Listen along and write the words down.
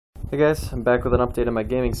Hey guys, I'm back with an update on my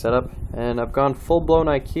gaming setup, and I've gone full-blown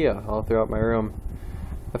IKEA all throughout my room.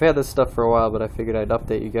 I've had this stuff for a while, but I figured I'd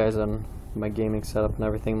update you guys on my gaming setup and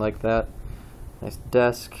everything like that. Nice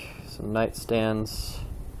desk, some nightstands,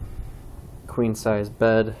 queen-size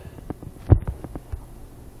bed,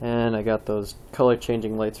 and I got those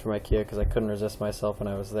color-changing lights from IKEA because I couldn't resist myself when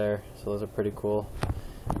I was there, so those are pretty cool.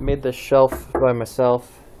 I made this shelf by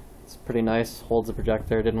myself. It's pretty nice, holds the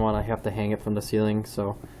projector. Didn't want to have to hang it from the ceiling,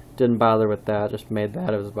 so didn't bother with that, just made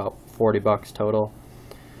that. It was about 40 bucks total.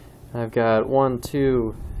 I've got 1,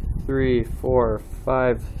 2, 3, 4,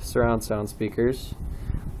 5 surround sound speakers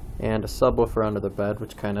and a subwoofer under the bed,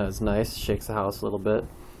 which kind of is nice, shakes the house a little bit.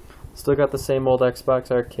 Still got the same old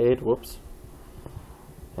Xbox arcade, whoops,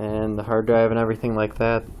 and the hard drive and everything like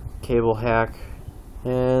that, cable hack,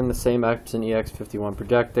 and the same Epson EX51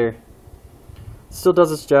 projector. Still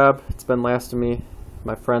does its job. It's been lasting me.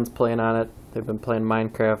 My friends playing on it. They've been playing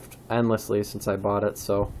Minecraft endlessly since I bought it,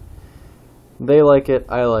 so they like it,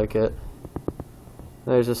 I like it.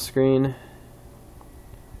 There's a screen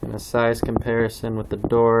and a size comparison with the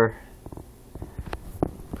door.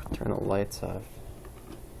 Turn the lights off.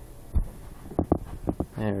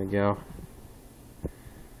 There we go.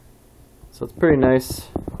 So it's pretty nice.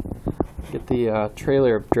 Get the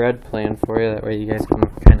trailer of Dread playing for you, that way you guys can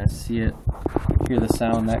kind of see it, hear the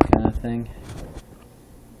sound, that kind of thing.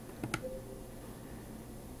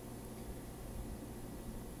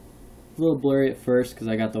 A little blurry at first because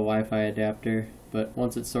I got the Wi-Fi adapter, but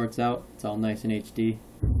once it sorts out, it's all nice in HD.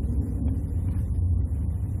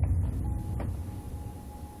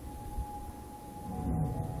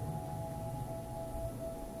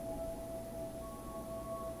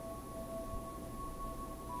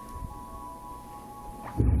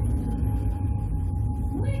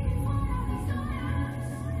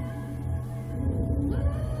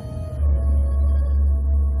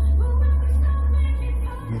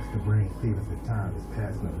 The brain feels that time is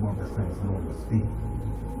passing at 1% normal speed.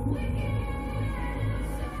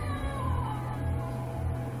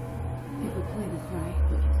 It would play the cry,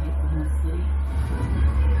 but you take the whole city.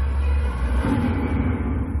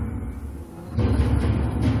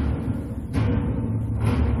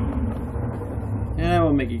 And I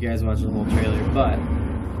won't make you guys watch the whole trailer, but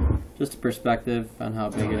just a perspective on how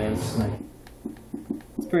big it is.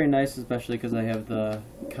 It's pretty nice, especially because I have the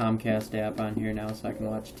Comcast app on here now, so I can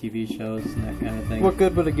watch TV shows and that kind of thing. What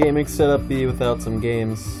good would a gaming setup be without some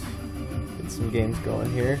games? Get some games going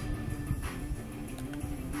here.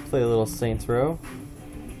 Play a little Saints Row.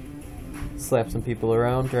 Slap some people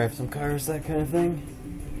around, drive some cars, that kind of thing.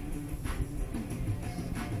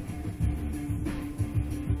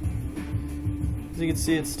 As you can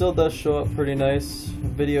see, it still does show up pretty nice.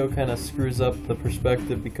 Video kind of screws up the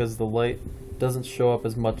perspective because the light doesn't show up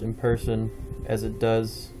as much in person as it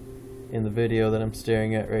does in the video that I'm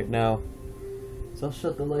staring at right now. So I'll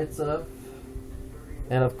shut the lights off.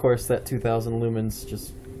 And of course that 2000 lumens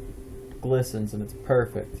just glistens and it's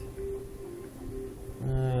perfect.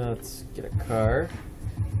 Let's get a car.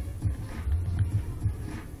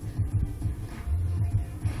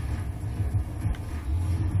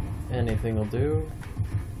 Anything will do.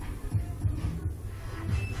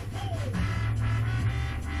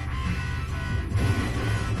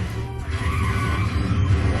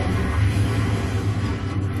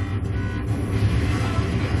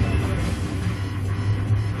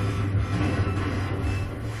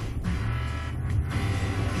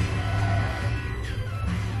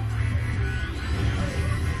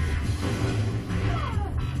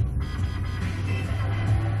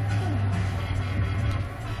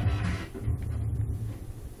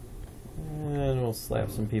 We'll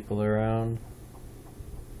slap some people around.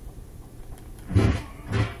 I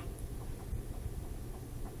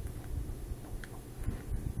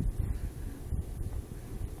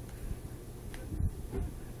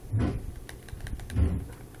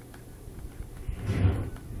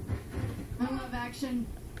love action.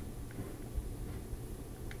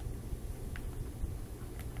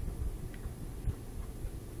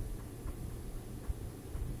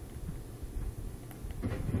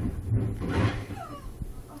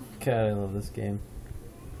 God, I love this game.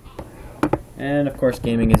 And of course,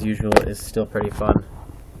 gaming as usual is still pretty fun.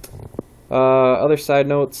 Other side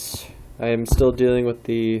notes, I am still dealing with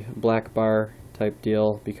the black bar type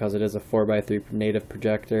deal because it is a 4x3 native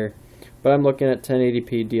projector. But I'm looking at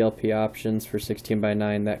 1080p DLP options for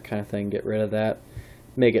 16:9, that kind of thing. Get rid of that.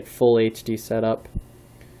 Make it full HD setup.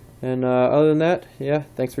 And other than that, yeah,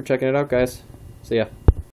 thanks for checking it out, guys. See ya.